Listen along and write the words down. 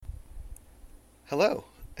Hello,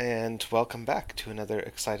 and welcome back to another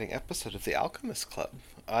exciting episode of the Alchemist Club.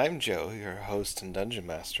 I'm Joe, your host and dungeon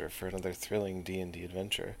master for another thrilling D&D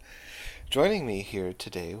adventure. Joining me here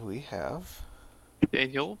today we have...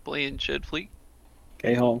 Daniel playing Shedfleet.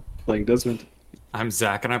 K-Hall playing Desmond. I'm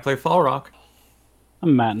Zach and I play Fall Rock.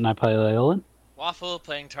 I'm Matt and I play Leolin. Waffle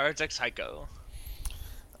playing Tarzek Psycho.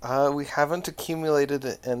 We haven't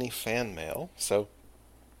accumulated any fan mail, so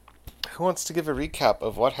who wants to give a recap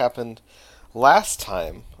of what happened last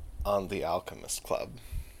time on the Alchemist Club?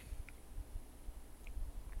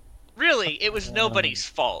 Really, it was nobody's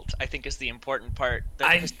fault, I think is the important part that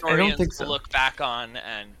I don't historians think so. will look back on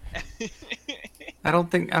and... I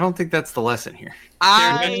don't think that's the lesson here.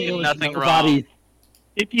 I... Nothing wrong. Body.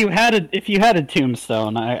 If you had a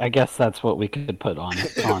tombstone, I guess that's what we could put on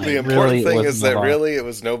it. The important Really, thing it is that wasn't really it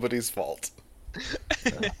was nobody's fault.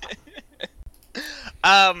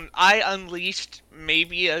 I unleashed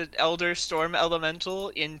maybe an Elder Storm Elemental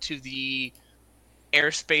into the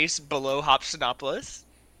airspace below Hobsonopolis.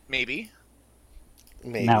 Maybe.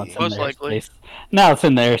 Maybe. Now it's in Most the likely. airspace. Now it's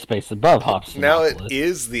in the airspace above Hobsonopolis. Now it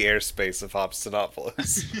is the airspace of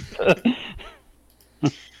Hobsonopolis.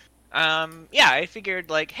 Yeah, I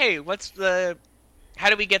figured, like, hey, how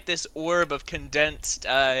do we get this orb of condensed,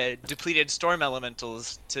 depleted storm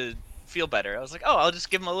elementals to feel better? I was like, oh, I'll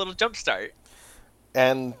just give them a little jump start.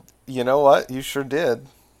 And you know what? You sure did.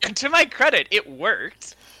 And to my credit, it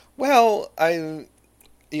worked. Well,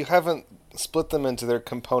 you haven't split them into their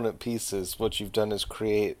component pieces. What you've done is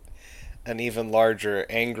create an even larger,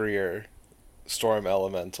 angrier storm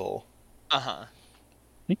elemental. Uh-huh. I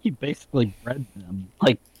think you basically bred them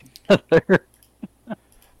like together.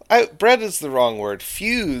 Bred is the wrong word.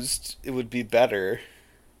 Fused, it would be better.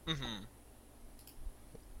 Mm-hmm.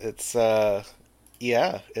 It's,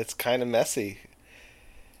 yeah, it's kind of messy.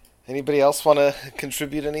 Anybody else want to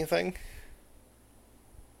contribute anything?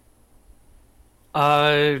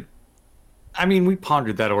 I mean, we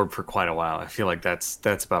pondered that orb for quite a while. I feel like that's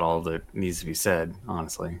about all that needs to be said,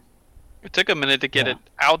 honestly. It took a minute to get it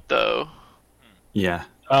out, though. Yeah.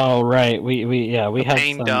 Oh right, we had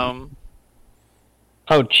Pain some. Dome.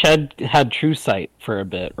 Oh, Ched had True Sight for a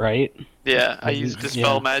bit, right? Yeah, I used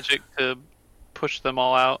Dispel Yeah. Magic to push them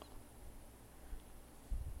all out.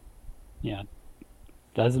 Yeah.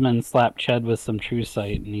 Desmond slapped Ched with some True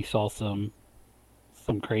Sight, and he saw some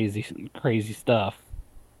crazy stuff.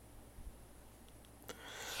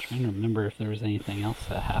 Trying to remember if there was anything else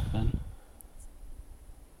that happened,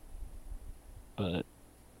 but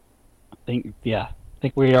I think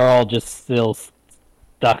we are all just still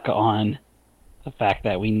stuck on the fact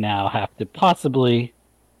that we now have to possibly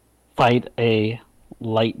fight a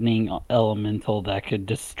lightning elemental that could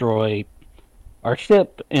destroy our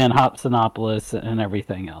ship and Hobsonopolis and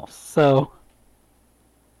everything else. So,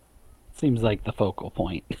 seems like the focal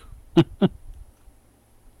point. A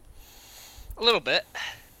little bit.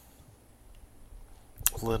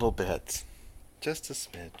 Little bit. Just a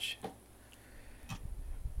smidge.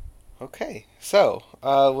 Okay, so,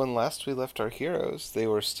 when last we left our heroes, they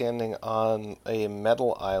were standing on a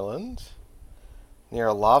metal island near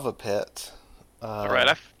a lava pit. Alright,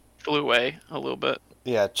 I flew away a little bit.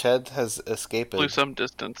 Yeah, Ched has escaped, Flew some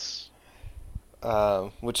distance.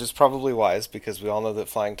 which is probably wise, because we all know that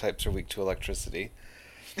flying types are weak to electricity.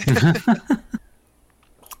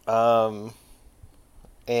 And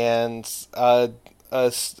a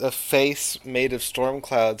face made of storm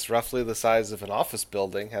clouds roughly the size of an office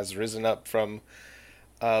building has risen up from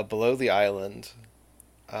below the island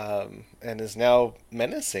and is now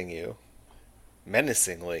menacing you.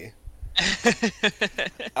 Menacingly.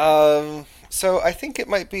 So I think it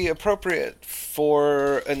might be appropriate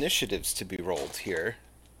for initiatives to be rolled here.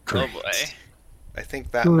 Oh boy. I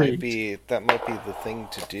think that might Great. be the thing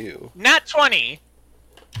to do. Nat 20!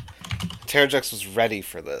 Terrajex was ready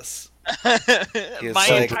for this. is My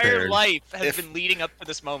so entire prepared. life has If- been leading up to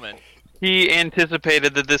this moment. He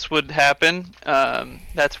anticipated that this would happen.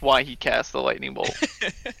 That's why he cast the lightning bolt.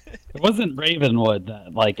 It wasn't Ravenwood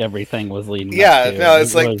that like everything was leading. Yeah, up to. no,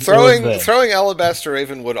 it's It like was this. throwing Alabaster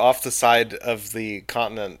Ravenwood off the side of the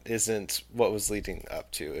continent isn't what was leading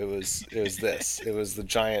up to. It was this. It was the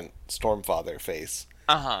giant Stormfather face.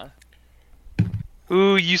 Uh-huh.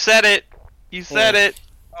 Ooh, you said it! You said it!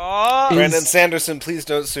 Oh! Brandon Sanderson, please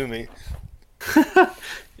don't sue me.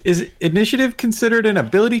 Is initiative considered an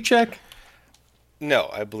ability check?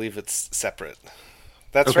 No, I believe it's separate.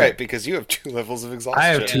 That's Okay. right, because you have 2 levels of exhaustion. I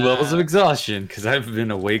have 2 levels of exhaustion because I've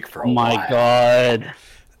been awake for a Oh my while. god.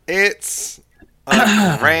 It's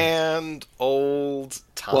a grand old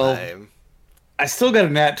time. Well, I still got a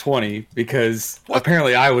nat 20 because What?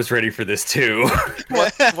 apparently I was ready for this too.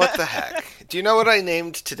 What the heck? Do you know what I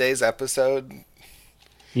named today's episode?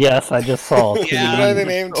 Yes, I just saw. Yeah. You know what I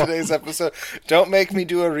named today's episode? Don't make me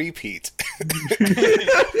do a repeat.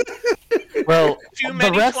 Well, Too the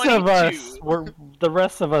many rest of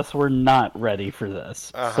 22. us were not ready for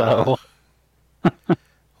this. Uh-huh. So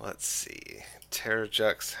Let's see.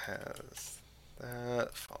 Terrajux has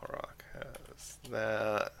that. Fall Rock has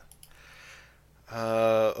that.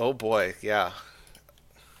 Oh boy, yeah.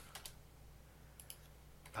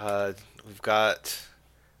 We've got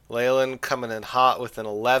Leyland coming in hot with an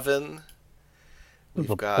 11. with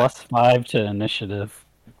We've a got +5 to initiative.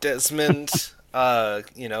 Desmond,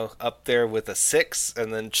 up there with a 6,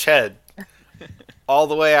 and then Ched, all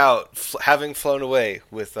the way out, having flown away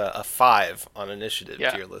with a 5 on initiative,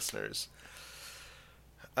 Yeah. dear listeners.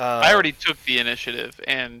 I already took the initiative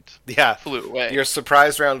and Yeah, flew away. your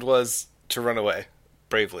surprise round was to run away,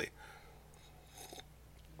 bravely.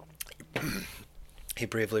 He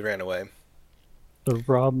bravely ran away. The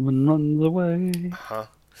Robin runs away.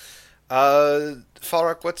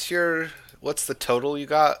 Falrock, what's the total you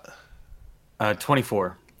got?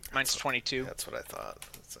 24. Mine's 22. That's what I thought.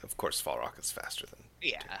 Of course, Falrock is faster than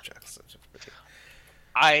Yeah. Terrajux.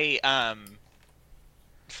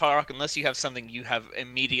 Farrock, unless you have something you have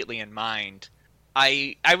immediately in mind,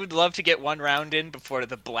 I would love to get one round in before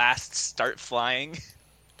the blasts start flying.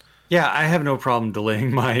 Yeah, I have no problem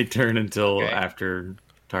delaying my turn until Okay. after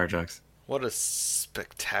Tarjux. What a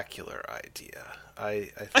spectacular idea! I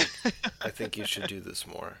think you should do this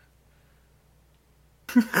more.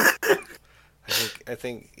 I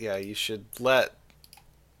think yeah, you should let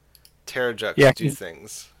Terrajux Yeah, do 'cause-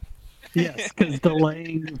 things. Yes, because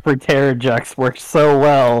delaying for Terrajux works so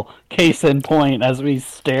well. Case in point, as we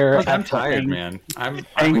stare Look, at I'm the tired, ring man. I'm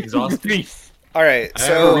angry exhausted. beast. All right, I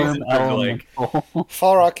have a so reason for like Elemental.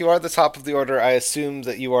 Falrock, you are the top of the order. I assume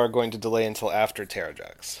that you are going to delay until after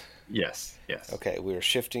Terrajux. yes. Okay, we are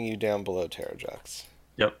shifting you down below Terrajux.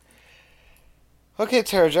 Yep. Okay,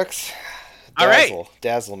 Terrajux. All right.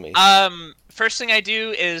 Dazzle me. First thing I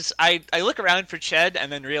do is I look around for Ched and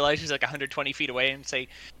then realize he's like 120 feet away and say,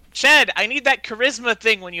 Ched, I need that charisma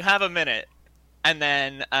thing when you have a minute. And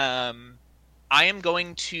then I am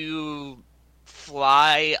going to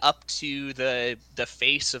fly up to the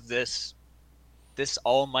face of this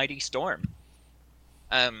almighty storm.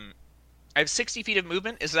 I have 60 feet of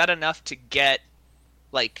movement. Is that enough to get,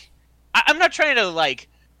 like... I'm not trying to, like,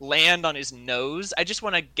 land on his nose. I just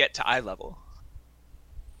want to get to eye level.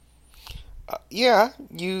 Yeah,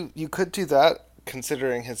 you could do that,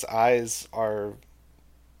 considering his eyes are,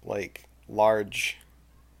 like, large.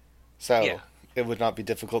 So, Yeah. it would not be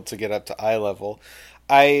difficult to get up to eye level.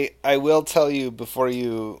 I will tell you, before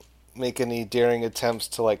you make any daring attempts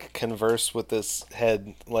to, like, converse with this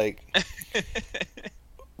head, like...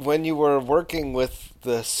 When you were working with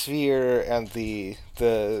the sphere and the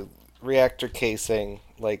reactor casing,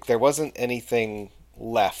 like, there wasn't anything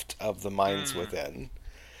left of the minds within.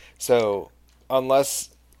 So, unless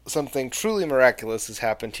something truly miraculous has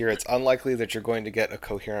happened here, it's unlikely that you're going to get a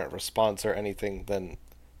coherent response or anything than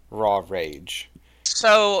raw rage.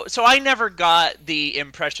 So I never got the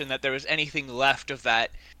impression that there was anything left of that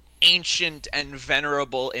ancient and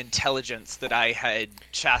venerable intelligence that I had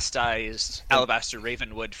chastised Alabaster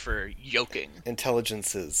Ravenwood for yoking.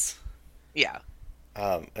 Intelligences. Yeah.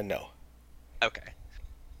 No. Okay.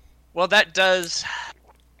 Well, that does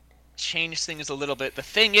change things a little bit. The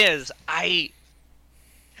thing is,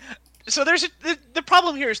 So there's the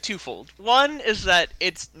problem here is twofold. One is that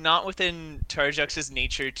it's not within Tarjux's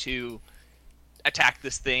nature to attack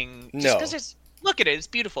this thing just No. because look at it, it's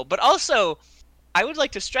beautiful. But also, I would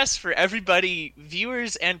like to stress for everybody,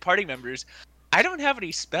 viewers and party members, I don't have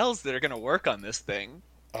any spells that are going to work on this thing.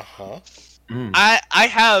 Uh-huh. I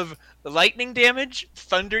have lightning damage,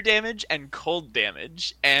 thunder damage, and cold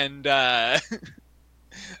damage, and uh-oh.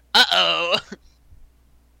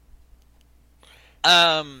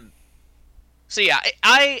 So yeah,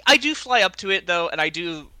 I do fly up to it though, and I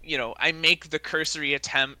do, I make the cursory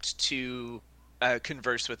attempt to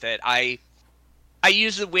converse with it. I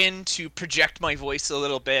use the wind to project my voice a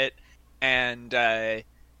little bit, and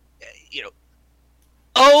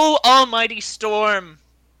oh almighty storm,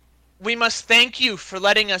 we must thank you for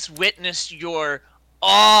letting us witness your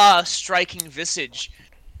awe-striking visage.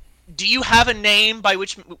 Do you have a name by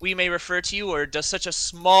which we may refer to you, or does such a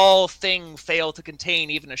small thing fail to contain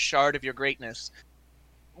even a shard of your greatness?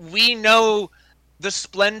 We know the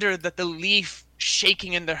splendor that the leaf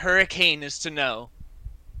shaking in the hurricane is to know.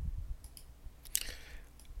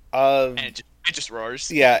 And it just roars.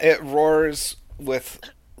 Yeah, it roars with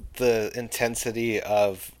the intensity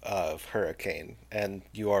of hurricane, and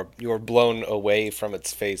you are blown away from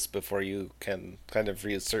its face before you can kind of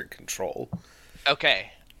reassert control.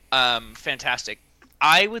 Okay. Fantastic.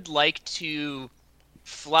 I would like to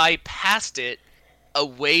fly past it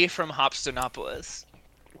away from Hopstonopolis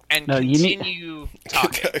and No, you need- continue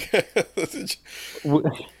talking.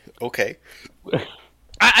 Okay.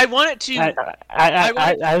 I want it to. I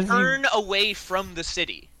want to as you- turn away from the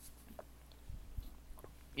city.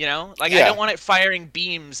 You know, like I Yeah. don't want it firing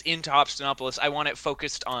beams into Hopstonopolis. I want it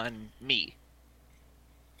focused on me.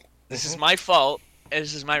 This is my fault.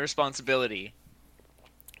 This is my responsibility.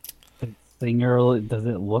 singularly, does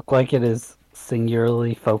it look like it is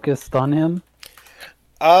singularly focused on him?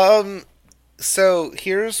 So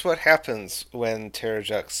here's what happens when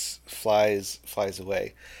Terrajux flies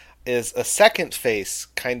away, is a second face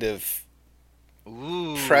kind of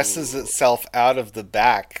Ooh. presses itself out of the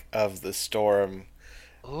back of the storm,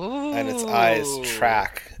 Ooh. and its eyes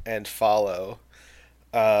track and follow.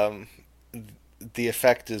 The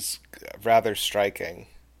effect is rather striking.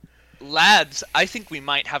 Lads, I think we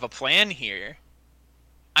might have a plan here.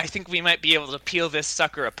 I think we might be able to peel this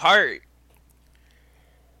sucker apart.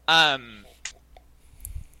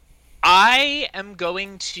 I am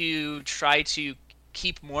going to try to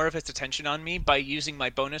keep more of its attention on me by using my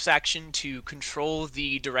bonus action to control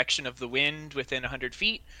the direction of the wind within 100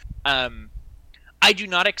 feet. I do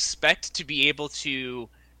not expect to be able to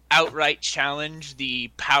outright challenge the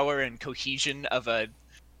power and cohesion of a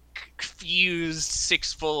fused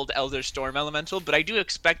six-fold Elder Storm Elemental, but I do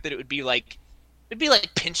expect that it'd be like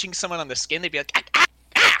pinching someone on the skin. They'd be like,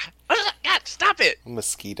 what is that? God, stop it!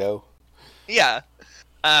 Mosquito. Yeah.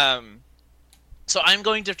 So I'm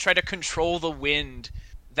going to try to control the wind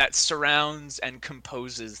that surrounds and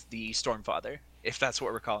composes the Stormfather, if that's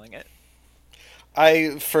what we're calling it.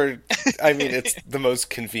 I mean, it's the most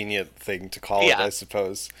convenient thing to call it, Yeah. I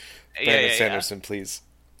suppose. Yeah, Brandon yeah, Sanderson, please.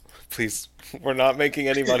 Please, we're not making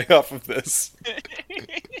any money off of this.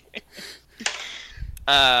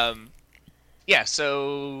 Yeah,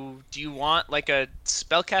 so do you want like a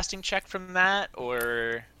spellcasting check from that,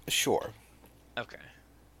 or... Sure. Okay.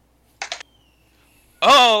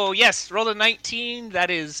 Oh, yes, rolled a 19. That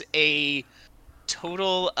is a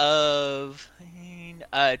total of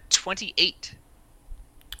 28.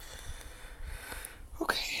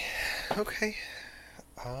 Okay.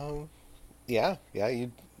 Yeah,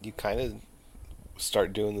 you kind of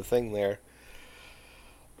start doing the thing there.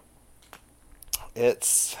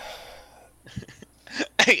 It's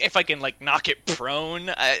If I can, like, knock it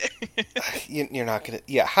prone. you're not gonna.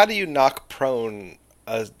 Yeah, how do you knock prone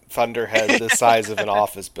a thunderhead the size of an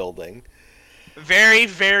office building? Very,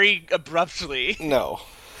 very abruptly. No.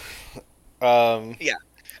 Yeah.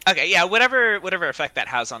 Okay, yeah, whatever effect that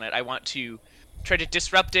has on it, I want to try to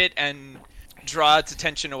disrupt it and draw its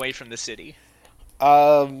attention away from the city.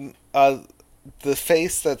 The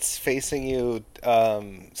face that's facing you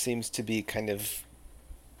seems to be kind of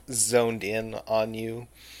zoned in on you,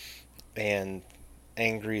 and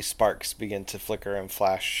angry sparks begin to flicker and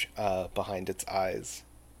flash behind its eyes.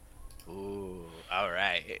 Ooh,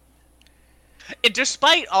 alright.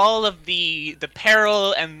 Despite all of the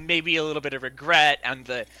peril and maybe a little bit of regret and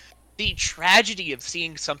the tragedy of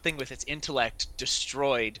seeing something with its intellect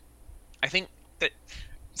destroyed, I think that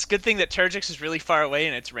it's a good thing that Terrajux is really far away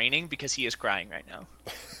and it's raining, because he is crying right now.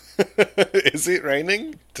 Is it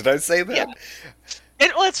raining? Did I say that? Yeah.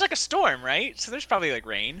 Well, it's like a storm, right? So there's probably like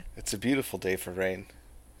rain. It's a beautiful day for rain.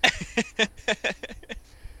 Yeah,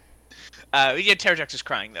 Terrajux is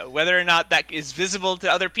crying though. Whether or not that is visible to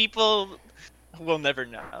other people, we'll never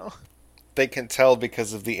know. They can tell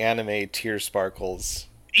because of the anime tear sparkles.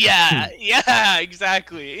 Yeah, yeah,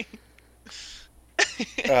 exactly.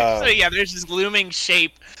 So yeah, there's this looming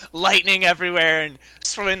shape, lightning everywhere, and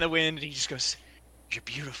swirling in the wind, and he just goes, "You're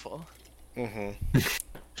beautiful." Mm-hmm.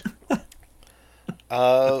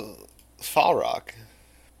 Falrock.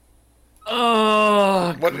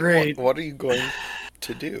 Oh, great. What are you going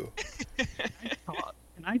to do?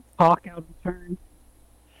 Can I talk out of turn?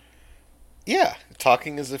 Yeah,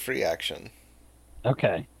 talking is a free action.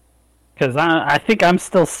 Okay. Because I think I'm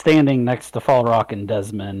still standing next to Falrock and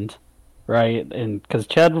Desmond, right? And because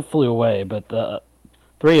Chad flew away, but the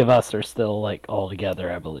three of us are still like all together,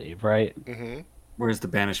 I believe, right? Mm-hmm. Where's the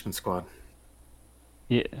banishment squad?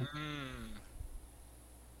 Yeah.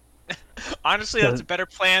 Honestly, that's a better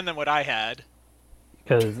plan than what I had.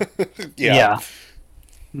 Because Yeah.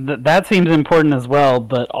 that seems important as well,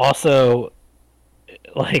 but also,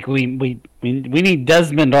 like we need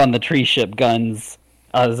Desmond on the tree ship guns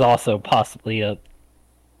as also possibly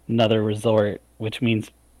another resort, which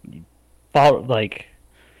means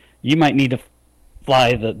you might need to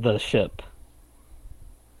fly the ship.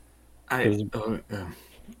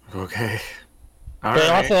 Okay. All But right.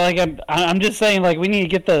 also, like, I'm just saying, like, we need to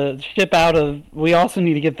get the ship out of. We also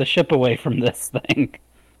need to get the ship away from this thing.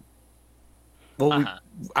 Well, Uh-huh.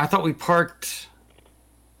 I thought we parked.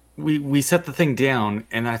 We set the thing down,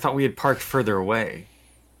 and I thought we had parked further away,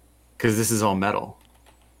 because this is all metal,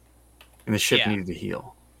 and the ship Yeah. needed to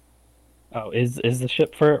heal. Oh, is the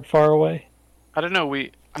ship far away? I don't know.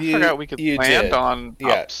 I You- forgot we could you land did. on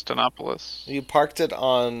Yeah. Obstinopolis. You parked it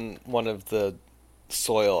on one of the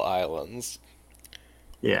soil islands.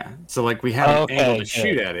 Yeah. So like we have an Okay, angle to good.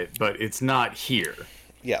 shoot at it, but it's not here.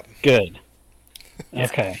 Yeah. Good.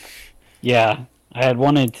 Okay. Yeah, I had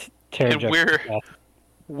wanted And Terrajux.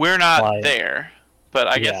 we're not Fly. there, but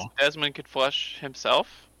I guess Yeah. Desmond could flush himself.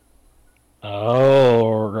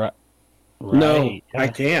 Oh, right. No, Yeah. I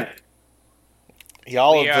can't.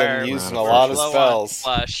 Y'all We have been are using low a lot of Low on spells.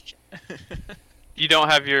 flush. You don't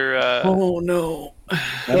have your. Oh no!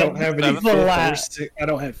 I don't have any Seventh fifth or last. sixth. I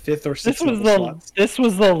don't have fifth or This sixth was level the slots. this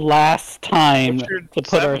was the last time What's your to put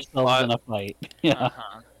seventh ourselves slot? in a fight. Yeah.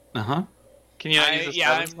 Uh-huh. Uh-huh. Can you not I- use a yeah,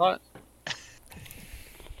 seventh I'm- slot?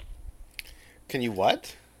 Can you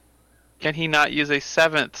what? Can he not use a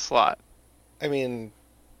seventh slot? I mean,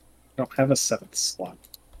 I don't have a seventh slot.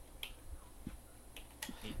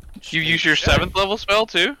 You use your seventh level spell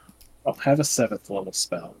too? I don't have a seventh level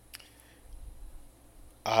spell.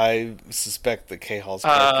 I suspect that K-Hall's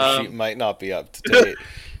character Um, sheet might not be up to date.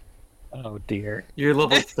 Oh dear. You're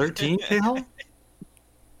level 13, K-Hall?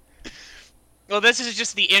 Well, this is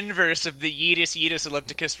just the inverse of the Yeetus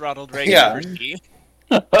Ellipticus Ronald Reagan. Yeah. University.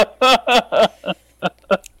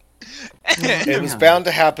 It was bound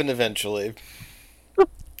to happen eventually.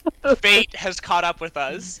 Fate has caught up with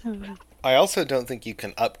us. I also don't think you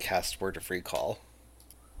can upcast Word of Recall.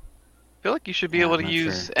 I feel like you should be Yeah, able I'm to not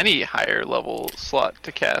use sure. any higher level slot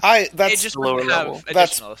to cast. It That's just lower wouldn't have level.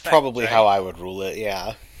 that's additional effects, probably right? how I would rule it.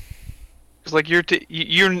 Yeah. Because like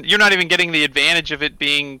you're not even getting the advantage of it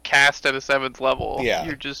being cast at a seventh level. Yeah.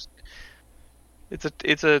 You're just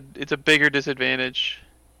it's a bigger disadvantage.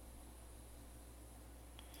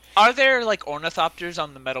 Are there like ornithopters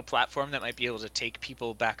on the metal platform that might be able to take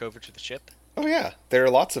people back over to the ship? Oh yeah, there are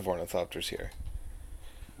lots of ornithopters here.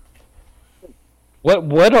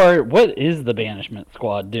 What is the banishment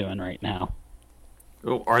squad doing right now?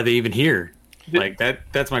 Oh, are they even here? Like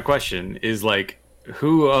that's my question. Is like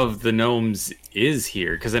who of the gnomes is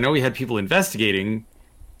here? Because I know we had people investigating,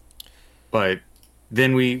 but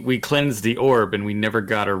then we cleansed the orb and we never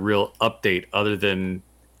got a real update other than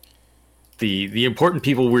the important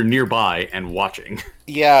people were nearby and watching.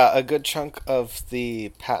 Yeah, a good chunk of the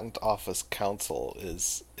Patent Office Council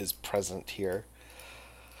is present here.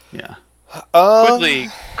 Yeah. Quickly,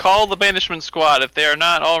 call the banishment squad if they are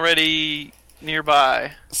not already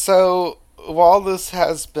nearby. So while this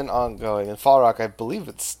has been ongoing, and Falrock, I believe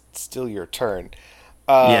it's still your turn.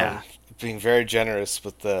 Yeah. Being very generous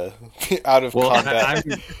with the out of Well, combat.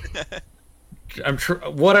 I'm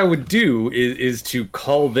what I would do is to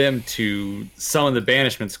call them to summon the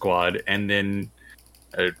banishment squad and then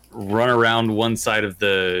run around one side of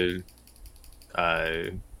the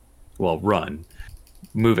run,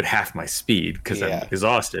 move at half my speed because Yeah. I'm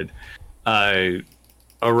exhausted,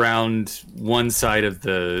 around one side of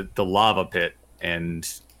the lava pit and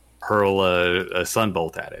hurl a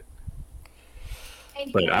sunbolt at it.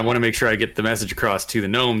 But I want to make sure I get the message across to the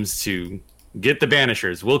gnomes to get the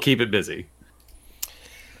banishers. We'll keep it busy.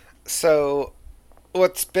 So,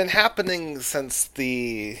 what's been happening since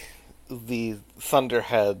the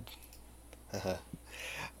Thunderhead,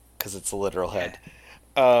 because it's a literal head,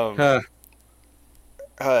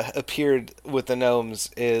 appeared with the gnomes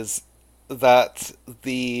is that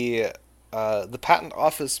the Patent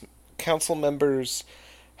Office Council members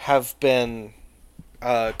have been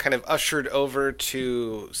kind of ushered over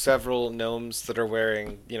to several gnomes that are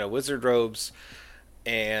wearing, wizard robes,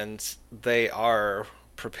 and they are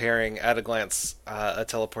preparing at a glance a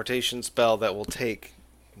teleportation spell that will take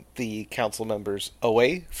the council members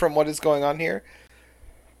away from what is going on here.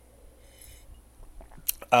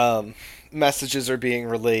 Messages are being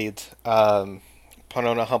relayed.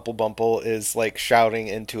 Panona Humplebumple is like shouting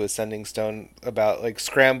into Ascending Stone about like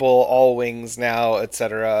scramble all wings now,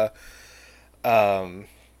 etc. So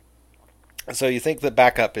you think that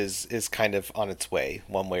backup is kind of on its way,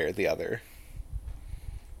 one way or the other.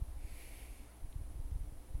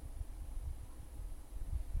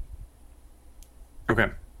 Okay.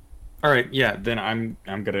 All right. Yeah. Then I'm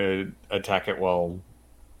gonna attack it while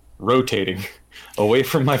rotating away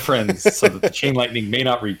from my friends so that the chain lightning may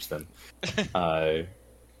not reach them.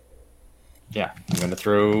 Yeah, I'm going to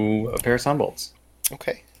throw a pair of sunbolts.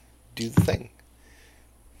 Okay, do the thing.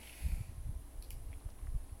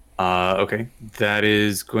 Okay, that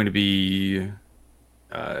is going to be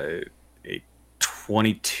a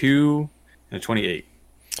 22 and a 28.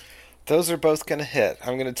 Those are both going to hit.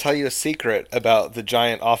 I'm going to tell you a secret about the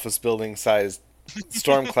giant office building sized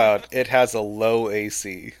storm cloud. It has a low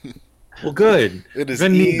AC. Well, good. It is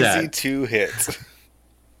Gonna need easy that. to hit.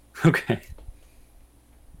 Okay.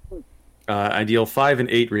 I deal 5 and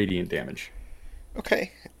 8 radiant damage.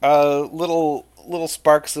 Okay. Little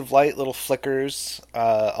sparks of light, little flickers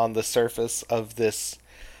on the surface of this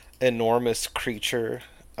enormous creature,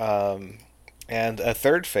 and a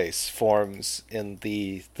third face forms in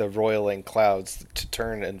the roiling clouds to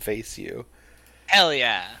turn and face you. Hell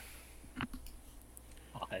yeah.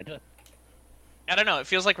 I don't know. It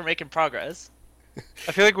feels like we're making progress.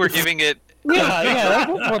 I feel like we're giving it. Yeah, that's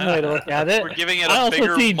one way to look at it. We're giving it I a also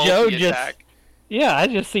bigger see Joe multi-attack. Yeah, I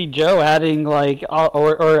just see Joe adding like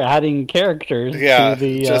or adding characters Yeah, to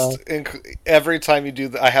the. every time you do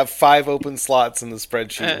that, I have 5 open slots in the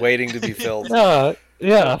spreadsheet waiting to be filled.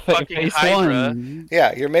 Yeah, fucking phase Hydra. one.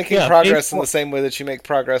 Yeah, you're making Yeah, progress phase in the same way that you make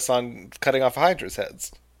progress on cutting off a Hydra's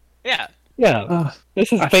heads. Yeah. Yeah,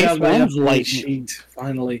 this is I phase found my one's upgrade lightning. sheet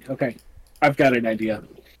finally. Okay, I've got an idea.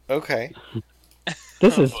 Okay.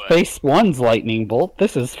 This Oh, is boy. phase one's lightning bolt.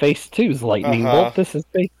 This is phase two's lightning Uh-huh. bolt. This is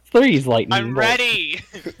phase three's lightning I'm bolt. ready.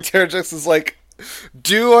 Terrajux is like,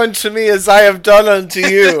 do unto me as I have done unto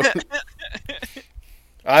you.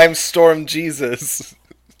 I'm Storm Jesus.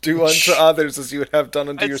 Do unto others as you would have done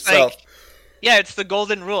unto It's yourself. like- Yeah, it's the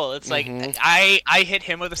golden rule. It's like Mhm. I hit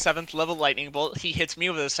him with a 7th level lightning bolt. He hits me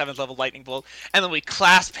with a 7th level lightning bolt, and then we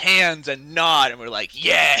clasp hands and nod, and we're like,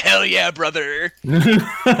 "Yeah, hell yeah, brother!"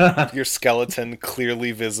 Your skeleton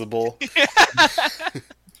clearly visible.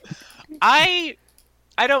 I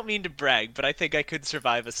don't mean to brag, but I think I could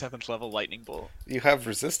survive a 7th level lightning bolt. You have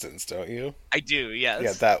resistance, don't you? I do,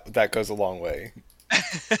 yes. Yeah, that goes a long way.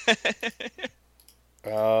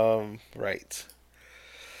 Right.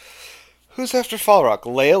 Who's after Falrock?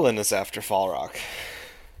 Leyland is after Falrock.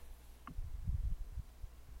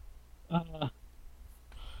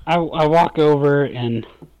 I walk over and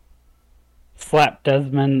slap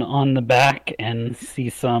Desmond on the back and see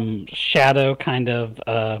some shadow, kind of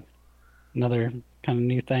another kind of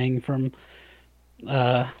new thing from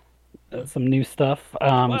some new stuff.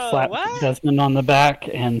 Whoa, Slap what? Desmond on the back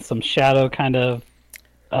and some shadow kind of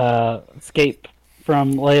escape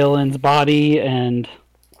from Leyland's body and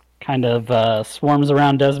kind of swarms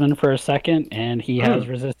around Desmond for a second, and he has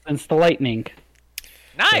resistance to lightning.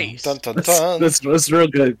 Nice. Dun dun dun. That's real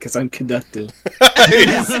good because I'm conductive.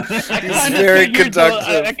 He's Kinda very figured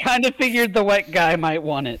conductive. I kind of figured the wet guy might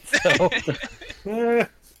want it, so.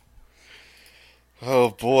 Oh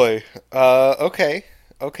boy. Okay,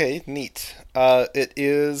 neat. It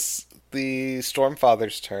is the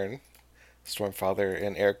Stormfather's turn. Stormfather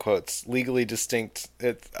in air quotes, legally distinct.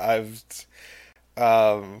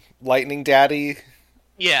 Lightning Daddy.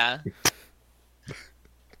 Yeah.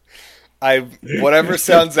 Whatever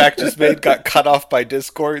sound Zach just made got cut off by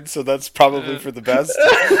Discord, so that's probably for the best.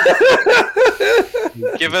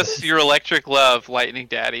 Give us your electric love, Lightning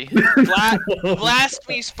Daddy. Blast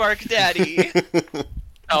me, Spark Daddy.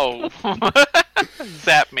 Oh.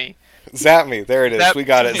 Zap me. Zap me, there it is. Zap- We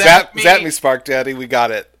got it. zap Zap me. me, Spark Daddy. We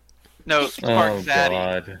got it. No, Spark Oh,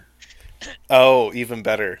 Zaddy. God. Oh, even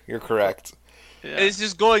better. You're correct. Yeah. This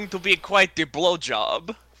is going to be quite the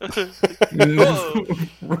blowjob. I'm going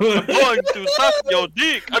to suck your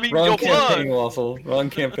dick. I mean, Wrong your campaign, blood. Waffle. Wrong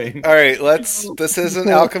campaign. All right, this is an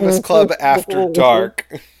Alchemist Club After Dark.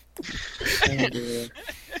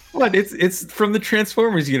 What? It's from the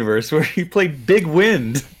Transformers universe where he played Big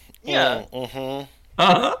Wind. Yeah. Mm-hmm.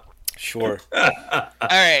 Uh-huh. Sure. All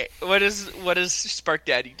right. What does Spark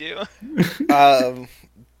Daddy do?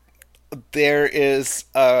 There is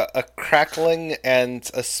a crackling and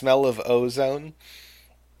a smell of ozone,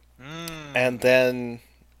 and then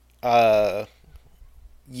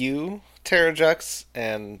you, Terrajux,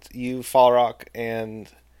 and you, Falrock, and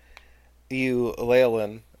you,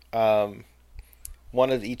 Leyland,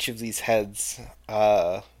 one of each of these heads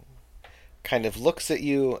kind of looks at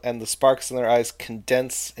you, and the sparks in their eyes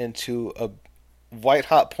condense into a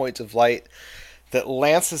white-hot point of light that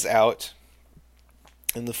lances out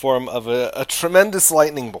in the form of a tremendous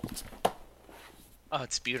lightning bolt. Oh,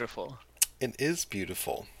 it's beautiful. It is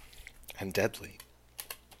beautiful and deadly.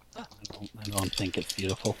 I don't think it's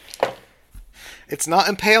beautiful. It's not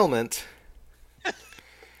impalement.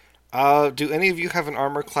 Do any of you have an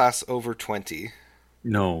armor class over 20?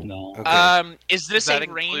 No. No. Okay. Is this Does that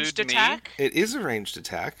a ranged include me? attack? It is a ranged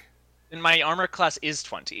attack. And my armor class is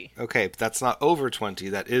 20. Okay, but that's not over 20.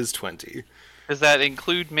 That is 20. Does that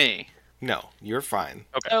include me? No, you're fine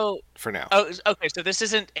Oh, for now. okay. So this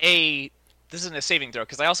isn't a saving throw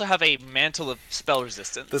because I also have a mantle of spell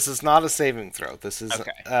resistance. This is not a saving throw. This is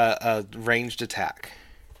Okay. a ranged attack.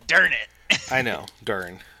 Darn it! I know.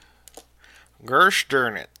 Darn. Gersh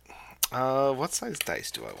darn it. What size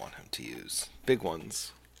dice do I want him to use? Big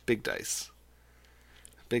ones. Big dice.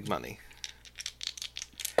 Big money.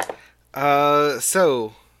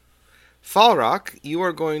 So, Falrock, you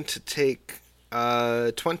are going to take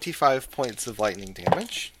 25 points of lightning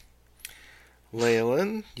damage.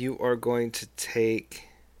 Leyland, you are going to take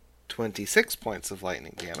 26 points of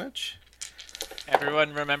lightning damage.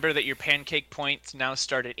 Everyone, remember that your pancake points now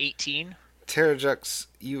start at 18. Terrajux,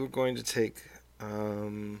 you are going to take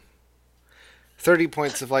 30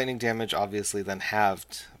 points of lightning damage, obviously then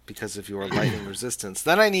halved because of your lightning resistance.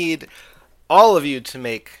 Then I need all of you to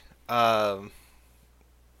make,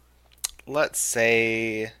 let's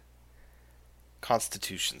say,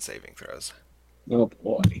 Constitution saving throws. Oh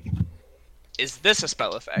boy. Is this a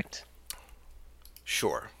spell effect?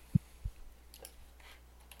 Sure.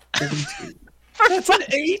 That's an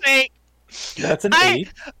 8. That's an I 8.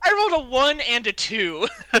 I rolled a 1 and a 2.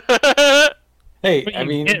 Hey, What I you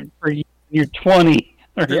mean, get for your 20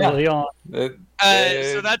 early on.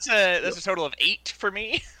 So that's a total of 8 for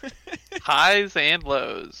me. Highs and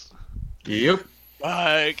lows. Yep.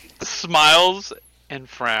 Fuck. Smiles and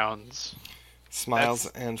frowns. Smiles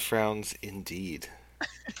and frowns indeed.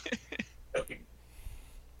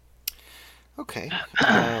 Okay,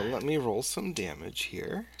 let me roll some damage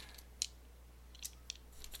here.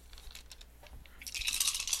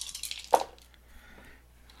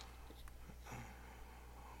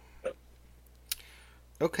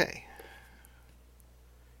 Okay.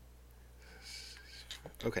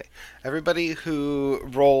 Okay. Everybody who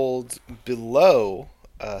rolled below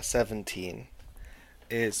 17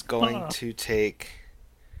 is going to take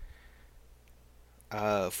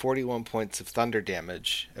 41 points of thunder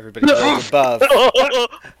damage. Everybody who rolled above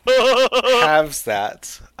halves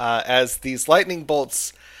that as these lightning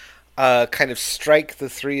bolts kind of strike the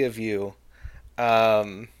three of you.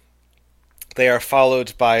 They are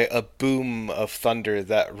followed by a boom of thunder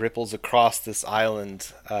that ripples across this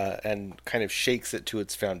island and kind of shakes it to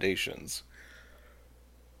its foundations.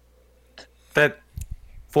 That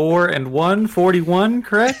 4 and 1, 41,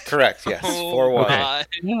 correct? Correct, yes. 4-1. Okay. God.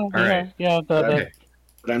 Yeah, All yeah, right. yeah. Okay.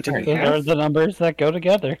 But I'm taking Those half. are the numbers that go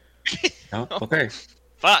together. Oh, okay.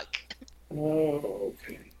 Fuck. Oh,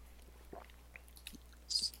 okay.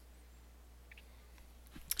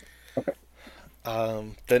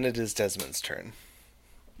 Then it is Desmond's turn.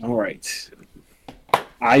 All right.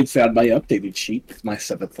 I found my updated sheet with my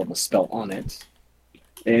 7th level spell on it.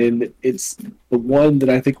 And it's the one that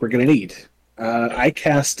I think we're going to need. I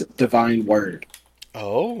cast Divine Word.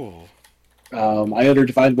 Oh. I utter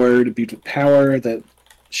Divine Word imbued with power that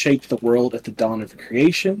shaped the world at the dawn of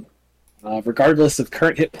creation. Regardless of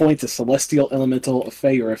current hit points, a celestial, elemental, a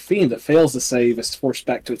fey, or a fiend that fails to save is forced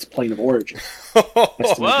back to its plane of origin. Has to make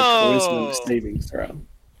a charisma saving throw.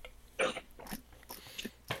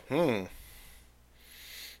 So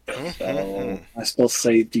my spell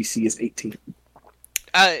save DC is 18.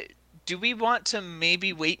 Do we want to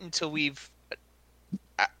maybe wait until we've...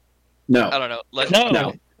 No. I don't know.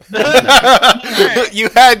 No. You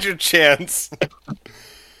had your chance.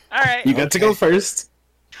 All right. You got to go first.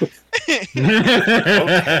 A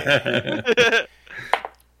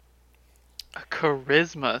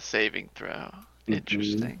charisma saving throw.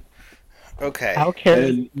 Interesting. Okay. How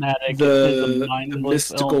charismatic is The a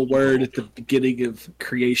mindless mystical elemental? word at the beginning of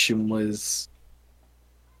creation was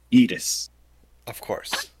Edis. Of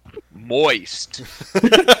course. Moist.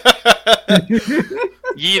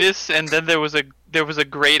 Yeetus, and then there was a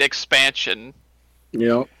great expansion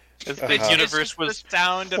Yep. as Uh-huh. the universe was the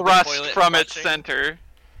sound of the thrust toilet from its flushing. center.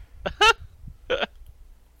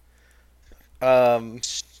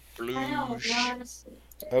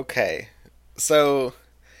 Okay. So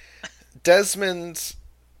Desmond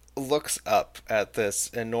looks up at this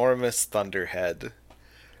enormous thunderhead.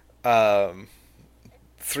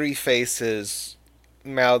 Three faces,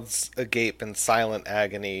 mouths agape in silent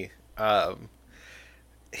agony.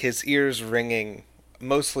 His ears ringing,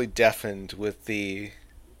 mostly deafened with the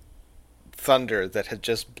thunder that had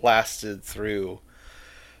just blasted through.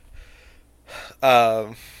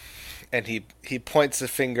 And he points a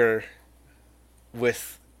finger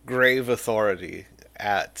with grave authority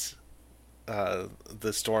at the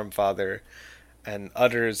Stormfather and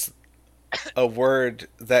utters a word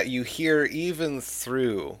that you hear even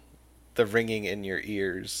through the ringing in your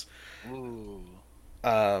ears. Ooh.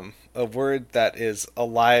 a word that is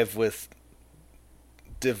alive with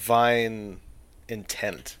divine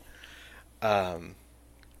intent. And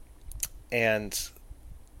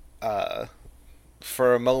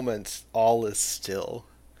for a moment, all is still.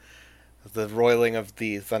 The roiling of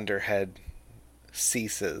the thunderhead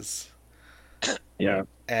ceases. Yeah.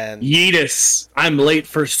 And Yeetus, I'm late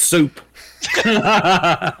for soup.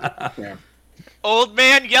 Yeah. Old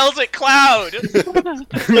man yells at Cloud.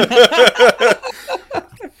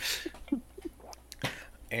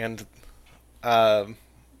 and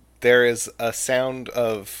there is a sound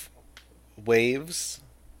of waves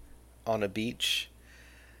on a beach,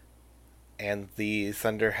 and the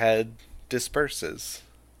thunderhead disperses.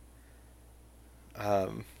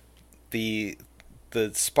 The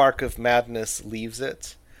spark of madness leaves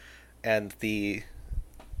it, and the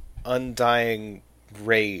undying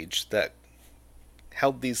rage that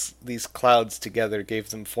held these clouds together, gave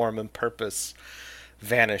them form and purpose,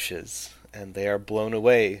 vanishes, and they are blown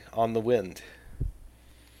away on the wind.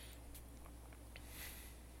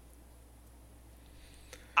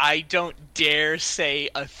 I don't dare say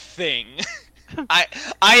a thing. I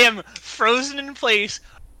am frozen in place,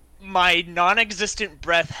 my non-existent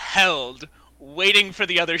breath held, waiting for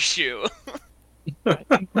the other shoe.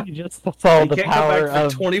 You just saw You the can't come power back for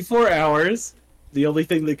of 24 hours. The only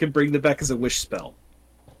thing that can bring them back is a wish spell.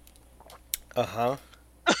 Uh-huh.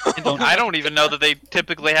 I don't even know that they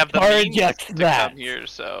typically have the Target means to that. come here,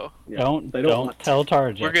 so Yeah, don't they don't want to. tell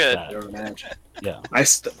Target. We're good. I don't imagine. Yeah.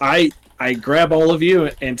 I grab all of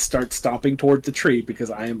you and start stomping toward the tree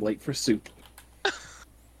because I am late for soup.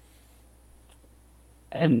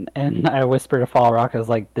 And I whisper to Fall Rock, I was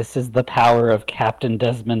like, this is the power of Captain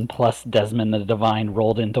Desmond plus Desmond the Divine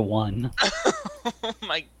rolled into one. Oh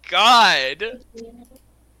my god.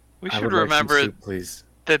 we I should would like some remember soup, please.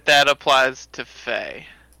 that applies to Faye.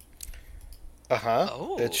 Uh-huh.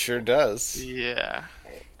 Oh. It sure does. Yeah.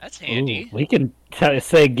 That's handy. Ooh, we can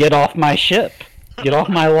say, get off my ship. Get off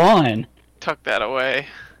my lawn. Tuck that away.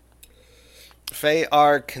 Fae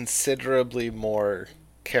are considerably more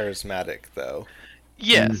charismatic, though.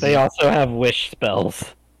 Yes. They also have wish spells.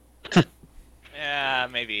 Yeah,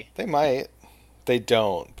 maybe. They might. They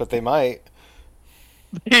don't, but they might.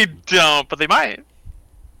 They don't, but they might.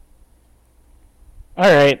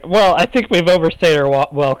 Alright, well, I think we've overstayed our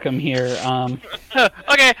welcome here.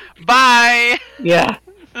 Okay, bye! Yeah.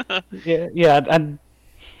 Yeah, and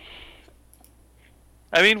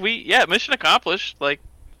I mean, mission accomplished. Like,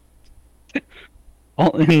 in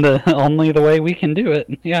the only the way we can do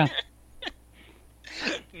it. Yeah.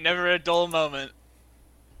 Never a dull moment.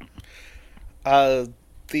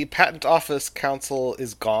 The Patent Office Council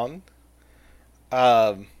is gone.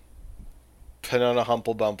 Penona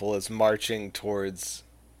Humplebumple is marching towards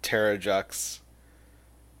Terrajux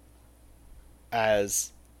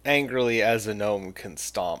as angrily as a gnome can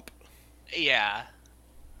stomp. Yeah.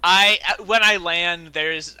 When I land,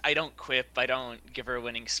 I don't quip, I don't give her a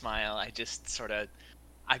winning smile, I just sort of,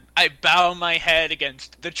 I bow my head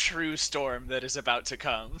against the true storm that is about to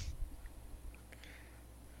come.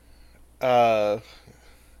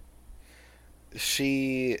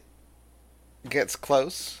 She gets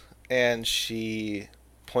close, and she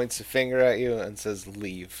points a finger at you and says,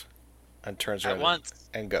 leave, and turns At around once.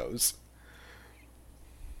 and goes.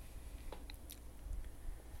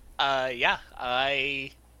 Yeah,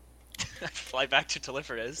 I fly back to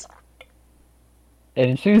Telephorus.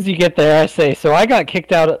 And as soon as you get there, I say, so I got us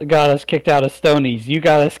kicked out of Stonies. You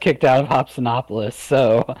got us kicked out of Hobsonopolis.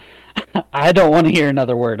 So I don't want to hear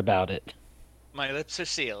another word about it. My lips are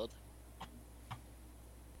sealed.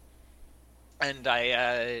 And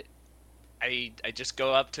I just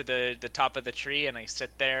go up to the top of the tree and I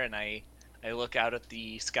sit there and I look out at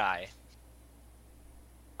the sky.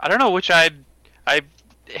 I don't know which I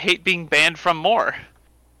hate being banned from more.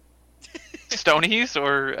 Stonies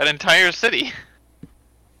or an entire city.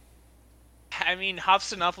 I mean,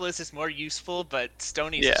 Hobsonopolis is more useful, but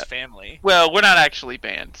Stonies Yeah. is family. Well, we're not actually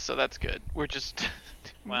banned, so that's good. We're just...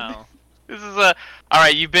 Wow. This is a...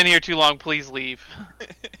 Alright, you've been here too long, please leave.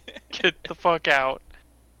 Get the fuck out.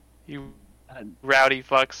 You rowdy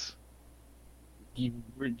fucks.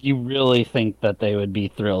 You really think that they would be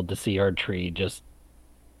thrilled to see our tree just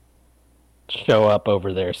show up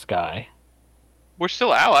over their sky? We're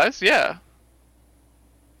still allies, yeah.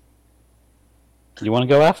 You want to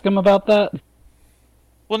go ask them about that?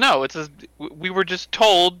 Well, no, we were just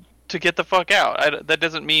told to get the fuck out. That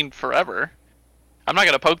doesn't mean forever. I'm not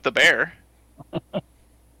gonna poke the bear.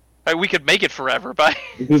 We could make it forever by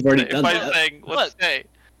We've already done by that. saying, let's Look. stay.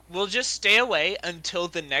 We'll just stay away until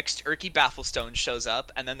the next Urky Bafflestone shows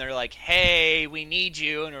up, and then they're like, hey, we need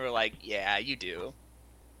you, and we're like, yeah, you do.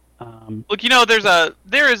 Look,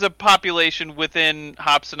 there is a population within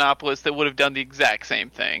Hobsonopolis that would have done the exact same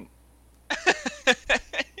thing.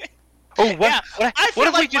 Oh, what? Yeah, what, I feel what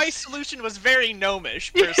if like we my just... solution was very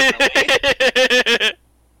gnomish, personally.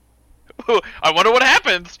 Ooh, I wonder what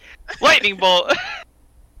happens. Lightning bolt.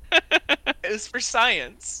 It was for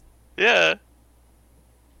science. Yeah.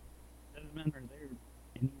 Desmond, are there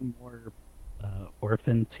any more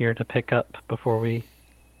orphans here to pick up before we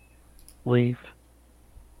leave?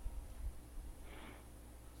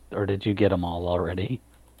 Or did you get them all already?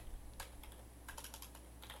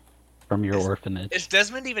 From your orphanage? Is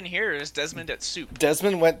Desmond even here, or is Desmond at soup?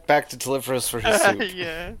 Desmond went back to deliver us for his soup.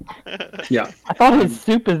 Yeah. Yeah, I thought his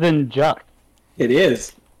soup is in Juck. it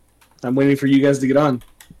is. I'm waiting for you guys to get on.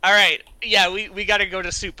 Alright, yeah, we gotta go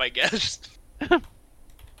to soup, I guess.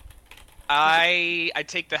 I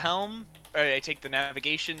take the helm, or I take the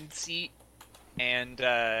navigation seat, and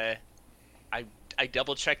I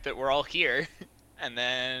double check that we're all here, and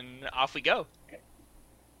then off we go. I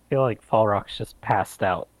feel like Falrock's just passed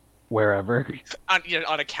out wherever.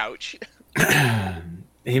 On a couch.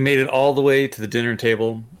 He made it all the way to the dinner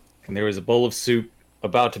table, and there was a bowl of soup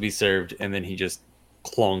about to be served, and then he just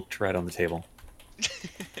clonked right on the table.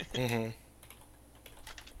 Mm-hmm.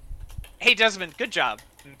 Hey Desmond, good job.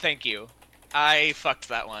 And thank you. I fucked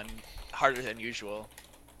that one harder than usual.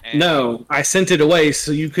 And No, I sent it away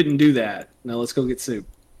so you couldn't do that. Now let's go get soup.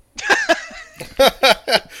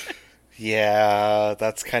 Yeah,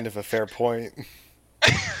 that's kind of a fair point.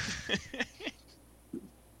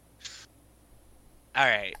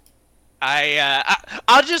 Alright.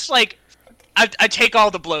 I'll just like I take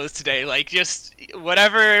all the blows today. Like just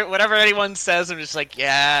whatever anyone says, I'm just like,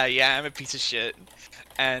 yeah, I'm a piece of shit.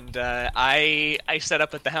 And I set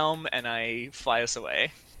up at the helm and I fly us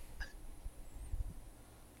away.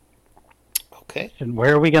 Okay. And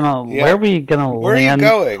where are we gonna Yeah. where are we gonna Where are you land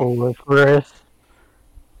going? Proliferous?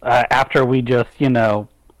 After we just,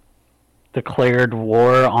 declared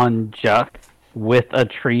war on Juck with a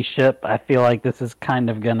tree ship, I feel like this is kind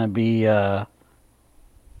of gonna be in a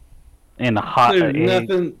hot.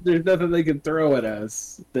 There's nothing they can throw at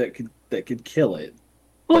us that could kill it.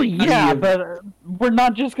 Well, Like, yeah, I mean- but we're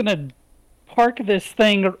not just gonna park this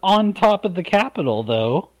thing on top of the Capitol,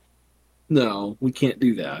 though. No, we can't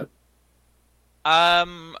do that. I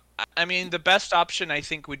mean, the best option I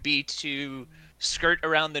think would be to skirt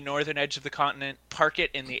around the northern edge of the continent, park it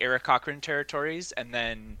in the Aarakocra territories, and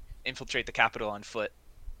then infiltrate the capital on foot.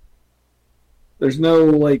 There's no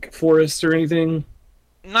like forest or anything.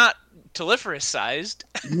 Not Telephorus sized.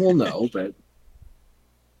 Well, no, but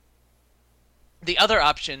The other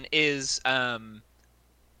option is,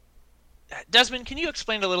 Desmond, can you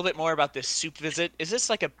explain a little bit more about this soup visit? Is this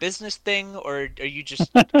like a business thing, or are you just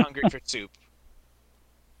hungry for soup?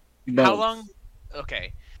 How both. long?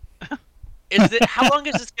 Okay. How long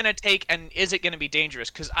is this gonna take, and is it gonna be dangerous?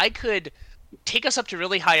 Because I could take us up to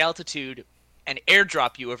really high altitude and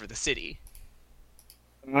airdrop you over the city.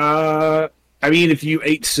 I mean, if you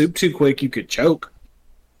ate soup too quick, you could choke.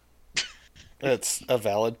 That's a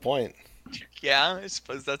valid point. Yeah, I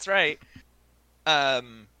suppose that's right.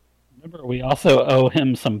 Remember, we also owe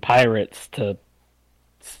him some pirates to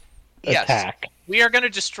Yes. attack. We are going to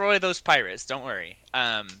destroy those pirates. Don't worry.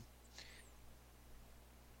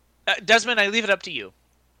 Desmond, I leave it up to you.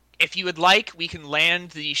 If you would like, we can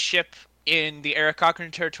land the ship in the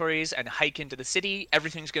Aarakocra territories and hike into the city.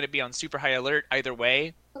 Everything's going to be on super high alert either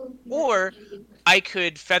way. Or I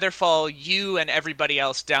could featherfall you and everybody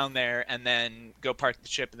else down there and then go park the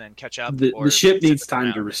ship and then catch up. The or ship sit needs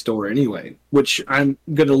time to around. restore anyway, which I'm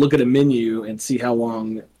going to look at a menu and see how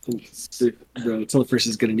long the Telephorus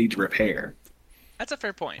is going to need to repair. That's a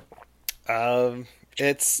fair point. It'll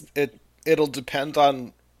depend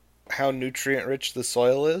on how nutrient rich the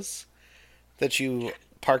soil is that you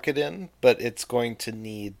park it in, but it's going to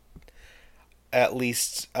need at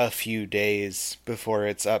least a few days before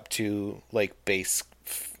it's up to like base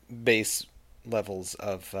levels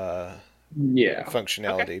of Yeah.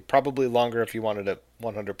 functionality. Okay. Probably longer if you wanted it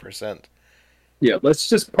 100%. Yeah, let's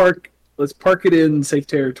just park it in safe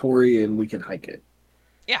territory and we can hike it.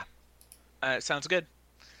 Sounds good.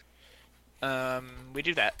 We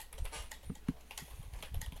do that.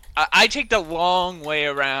 I take the long way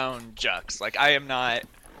around Jux. Like, I am not...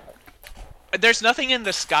 There's nothing in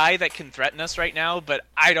the sky that can threaten us right now, but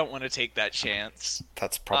I don't want to take that chance.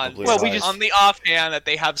 That's probably well, we wise. just- On the offhand that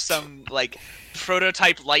they have some, like,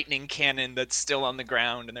 prototype lightning cannon that's still on the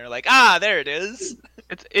ground, and they're like, there it is.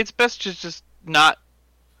 It's best to just not.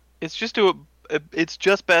 It's just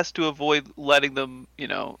best to avoid letting them,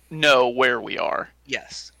 know where we are,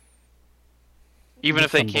 Yes. even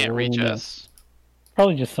if they Some can't reach balloon. us.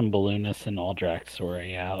 probably just some balloonists and Aldrak's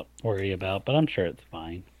worry about, but I'm sure it's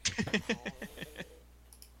fine.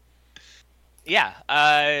 Yeah,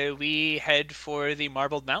 we head for the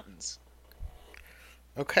Marbled Mountains.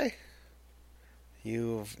 Okay.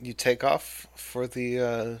 You take off for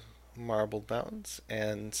the Marbled Mountains,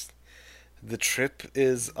 and the trip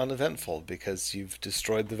is uneventful because you've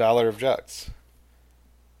destroyed the Valor of Jux.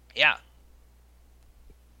 Yeah.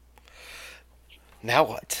 Now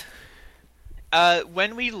what?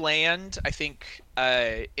 When we land, I think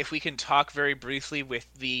if we can talk very briefly with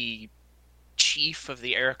the chief of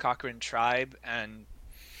the Aarakocra tribe and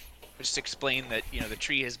just explain that the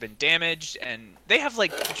tree has been damaged, and they have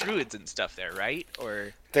like druids and stuff there, right?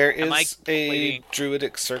 Or There am I is a conflating-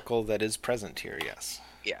 druidic circle that is present here, yes.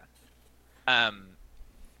 Yeah. And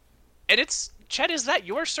it's Chet. Is that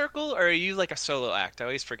your circle, or are you like a solo act? I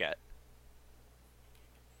always forget.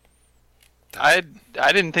 I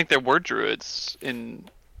didn't think there were druids in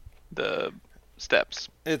the steppes.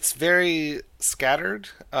 It's very scattered.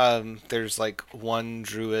 There's like one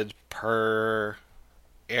druid per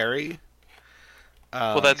area.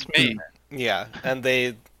 Well, that's me. Yeah, and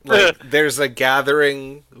they like there's a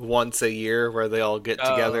gathering once a year where they all get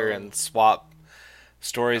together Oh. and swap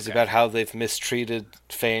stories Okay. about how they've mistreated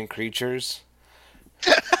Fey creatures.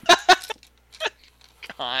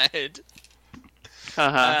 God.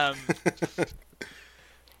 Uh-huh.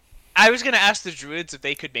 I was gonna ask the druids if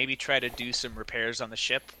they could maybe try to do some repairs on the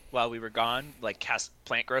ship while we were gone, like cast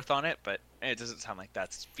plant growth on it, but it doesn't sound like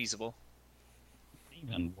that's feasible.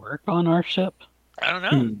 Even work on our ship? I don't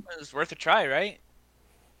know. It's worth a try, right?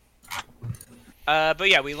 But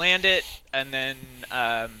yeah, we land it, and then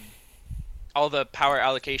all the power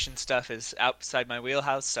allocation stuff is outside my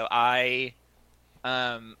wheelhouse. So I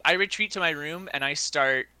retreat to my room and I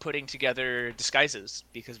start putting together disguises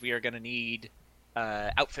because we are gonna need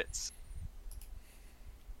outfits.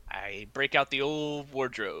 I break out the old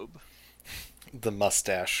wardrobe. The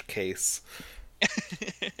mustache case.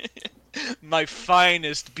 My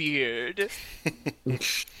finest beard.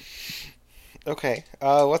 Okay,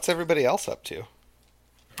 what's everybody else up to?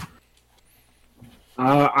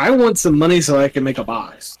 I want some money so I can make a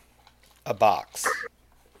box. A box.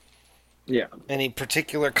 Yeah. Any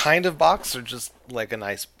particular kind of box, or just like a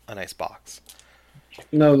nice box?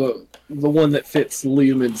 No, the one that fits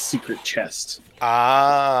Leomund's secret chest.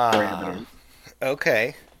 Ah, Parameter.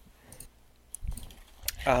 okay.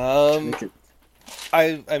 Make it-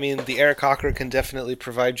 I mean, the Aarakocra can definitely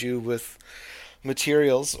provide you with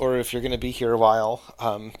materials, or if you're going to be here a while,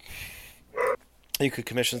 you could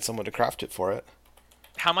commission someone to craft it for it.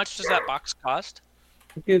 How much does that box cost?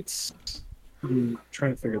 It's. I'm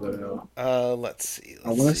trying to figure that out. Let's see. I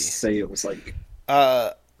want to say it was like.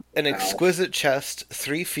 An exquisite chest,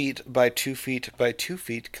 3 feet by 2 feet by 2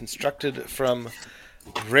 feet, constructed from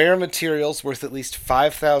rare materials worth at least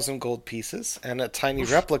 5,000 gold pieces, and a tiny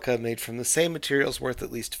replica made from the same materials worth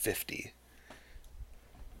at least 50.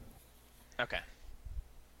 Okay.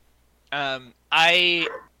 I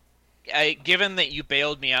given that you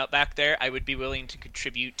bailed me out back there, I would be willing to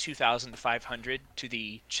contribute 2,500 to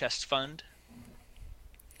the chest fund.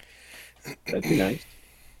 That'd be nice.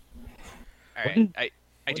 All What right,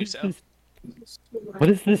 I do What is so. this- What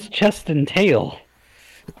does this chest entail?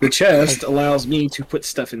 The chest allows me to put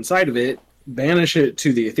stuff inside of it, banish it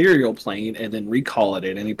to the ethereal plane, and then recall it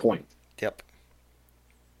at any point. Yep.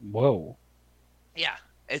 Whoa. Yeah,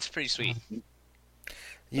 it's pretty sweet.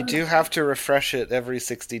 You do have to refresh it every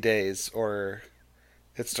 60 days, or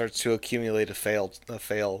it starts to accumulate a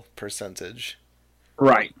fail percentage.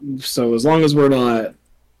 Right. So as long as we're not,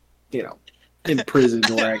 in prison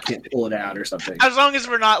where I can't pull it out or something. As long as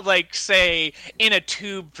we're not like, say, in a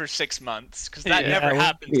tube for 6 months, because that Yeah, never well,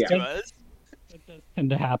 happens yeah. to us. That does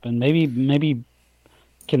tend to happen. Maybe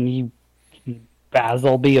can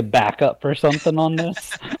Basil be a backup for something on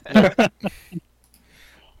this?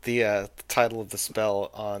 The title of the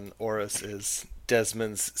spell on Horus is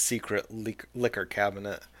Desmond's Secret Liquor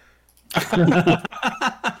Cabinet.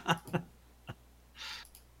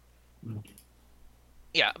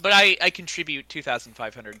 Yeah, but I contribute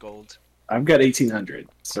 2,500 gold. I've got 1,800,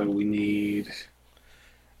 so we need.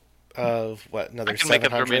 What, another I can make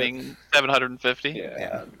up the 700? remaining 750.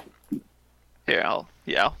 Yeah. Here, I'll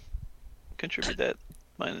contribute that.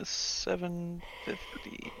 Minus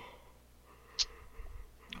 750.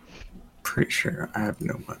 Pretty sure I have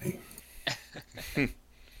no money.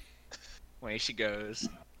 Away she goes.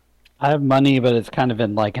 I have money, but it's kind of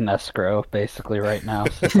in like an escrow basically right now.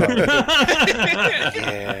 So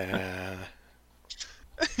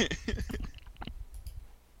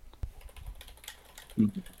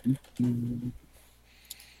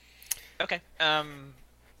Yeah. Okay.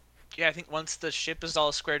 Yeah, I think once the ship is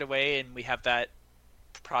all squared away and we have that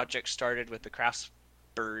project started with the crafts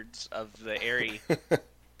birds of the Airy,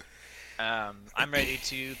 I'm ready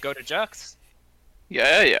to go to Jux.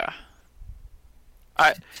 Yeah.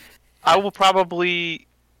 I will probably,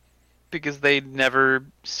 because they never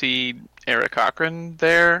see Eric Cochran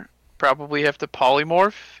there, probably have to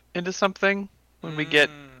polymorph into something when we get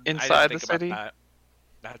inside the city. That.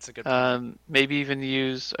 That's a good point. Maybe even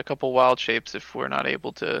use a couple wild shapes if we're not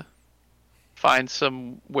able to find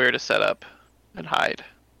somewhere to set up and hide.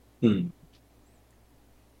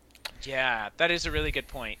 Yeah, that is a really good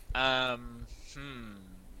point.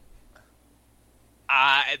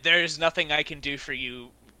 There's nothing I can do for you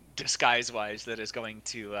disguise-wise that is going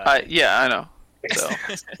to... Yeah, I know. So,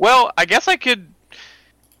 well, I guess I could...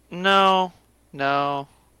 No.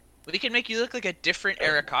 We can make you look like a different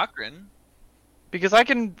Eric Cochran. Because I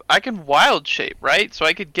can wild shape, right? So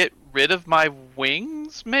I could get rid of my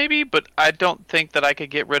wings, maybe, but I don't think that I could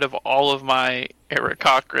get rid of all of my Eric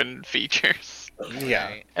Cochran features.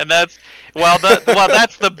 Yeah. And that's while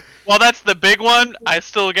that's the big one, I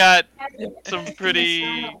still got some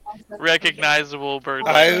pretty recognizable bird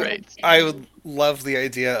traits. I would love the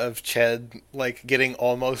idea of Ched like getting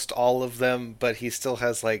almost all of them, but he still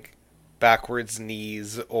has like backwards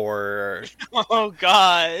knees or Oh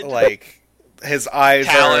God! Like his eyes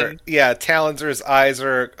Talon. talons or his eyes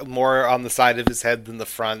are more on the side of his head than the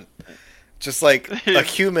front. Just like a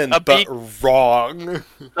human, but beak. wrong.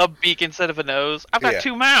 A beak instead of a nose. I've got Yeah.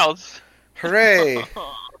 2 mouths. Hooray!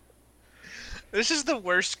 This is the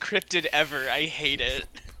worst cryptid ever. I hate it.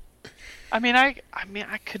 I mean, I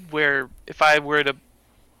could wear, if I were to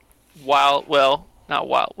not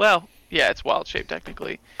wild. Well, yeah, it's wild shape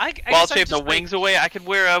technically. I Wild guess I'm shape the just wings away. I could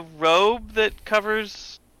wear a robe that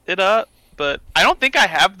covers it up, but I don't think I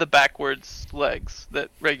have the backwards legs that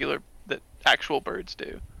actual birds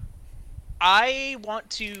do. I want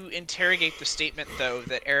to interrogate the statement, though,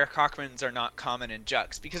 that Eric Cochrans are not common in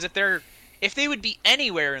Jux, because if they would be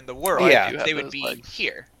anywhere in the world, Yeah. they would those be legs.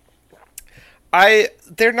 here.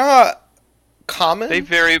 They're not common.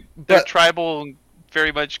 They're But- tribal and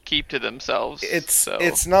very much keep to themselves.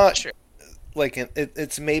 It's not Sure. like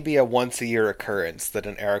it's maybe a once a year occurrence that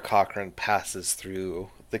an Eric Cochran passes through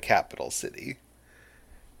the capital city.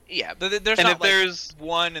 Yeah, but there's And not if like there's-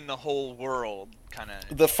 one in the whole world, kind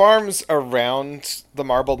of. The farms around the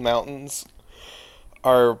Marbled Mountains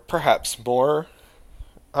are perhaps more.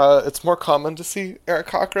 It's more common to see Eric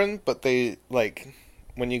Cochran, but they like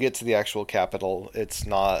when you get to the actual capital, it's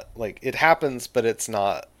not like it happens, but it's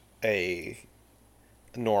not a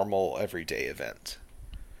normal everyday event.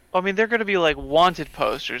 I mean, they're going to be like wanted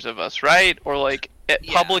posters of us, right? Or like Yeah.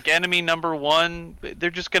 public enemy #1. They're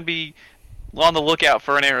just going to be on the lookout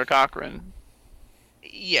for an Eric Cochran.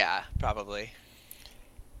 Yeah, probably.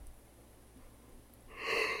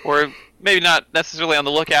 Or maybe not necessarily on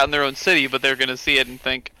the lookout in their own city, but they're going to see it and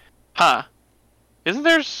think, huh, isn't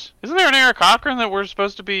there an Eric Cochran that we're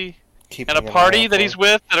supposed to be Keeping at a an eye party out that for. he's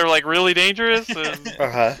with that are like really dangerous? And,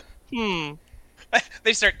 Uh-huh.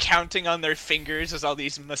 They start counting on their fingers as all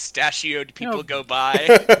these mustachioed people No. go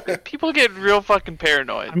by. People get real fucking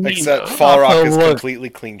paranoid. I mean, Except So- Fall Rock Also, is look- completely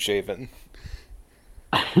clean shaven.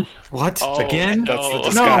 What? Oh, Again? That's the no.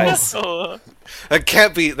 disguise. No. That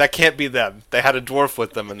can't be them. They had a dwarf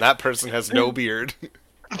with them, and that person has no beard.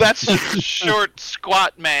 That's short,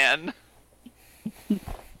 squat man.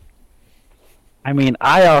 I mean,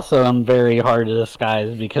 I also am very hard to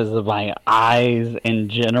disguise because of my eyes in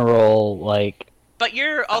general. Like, But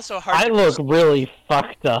you're also hard I to look really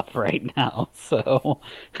fucked up right now. So,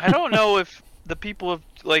 I don't know if the people of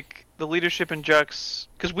like the leadership in Jux,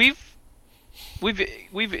 because we've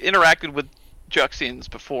interacted with Juxians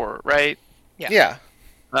before, right? Yeah.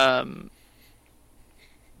 Yeah.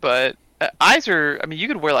 But eyes are. I mean, you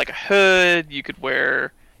could wear like a hood. You could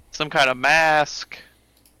wear some kind of mask.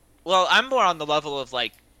 Well, I'm more on the level of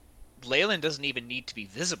like, Leyland doesn't even need to be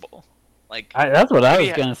visible. Like, that's what I was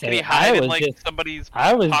Can gonna he say. hide I in was like just, somebody's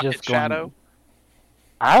I was pocket just going. shadow?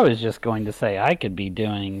 I was just going to say I could be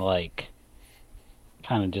doing like,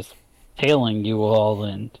 kind of just tailing you all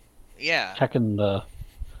and yeah, checking the.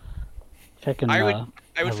 I would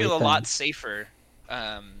feel a everything. lot safer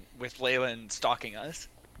with Leyland stalking us.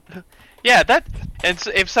 Yeah,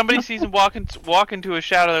 if somebody sees him walk into a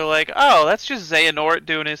shadow, they're like, "Oh, that's just Xehanort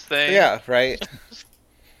doing his thing." Yeah, right.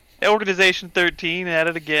 Organization 13 at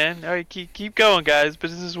it again. All right, keep going, guys.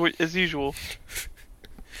 Business as usual.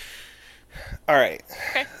 All right.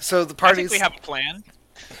 Okay. So the I party's... think we have a plan.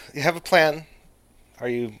 You have a plan. Are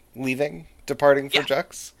you leaving, departing for Yeah.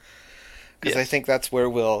 Jux? Because I Yes. think that's where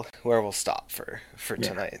we'll stop for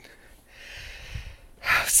tonight.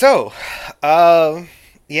 So,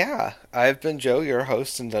 yeah, I've been Joe, your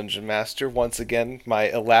host and dungeon master. Once again, my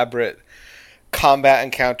elaborate combat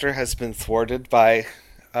encounter has been thwarted by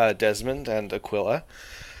Desmond and Aquila.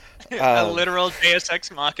 A literal Deus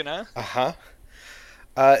Ex Machina. Uh-huh.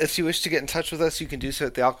 If you wish to get in touch with us, you can do so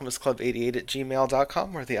at thealchemistclub88 at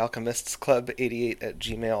gmail.com or thealchemistsclub88 at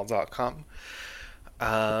gmail.com.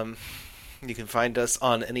 You can find us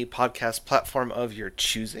on any podcast platform of your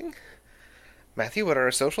choosing. Matthew, what are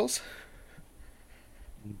our socials?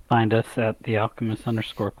 Find us at the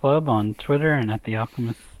Alchemist_Club on Twitter and at the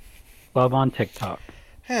Alchemist Club on TikTok.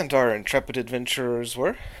 And our intrepid adventurers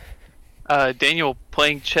were... Daniel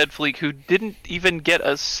playing Ched Fleek, who didn't even get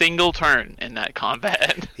a single turn in that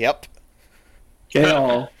combat. Yep.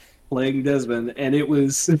 Kale playing Desmond, and it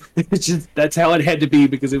was it's just that's how it had to be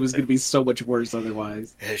because it was going to be so much worse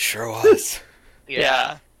otherwise. It sure was.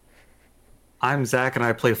 Yeah. I'm Zach, and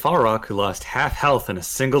I play Falrock, who lost half health in a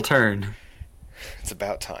single turn. It's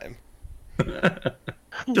about time.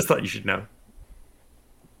 Just thought you should know.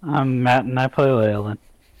 I'm Matt, and I play Leyland.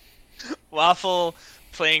 Waffle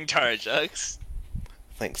playing Tarjux.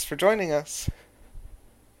 Thanks for joining us.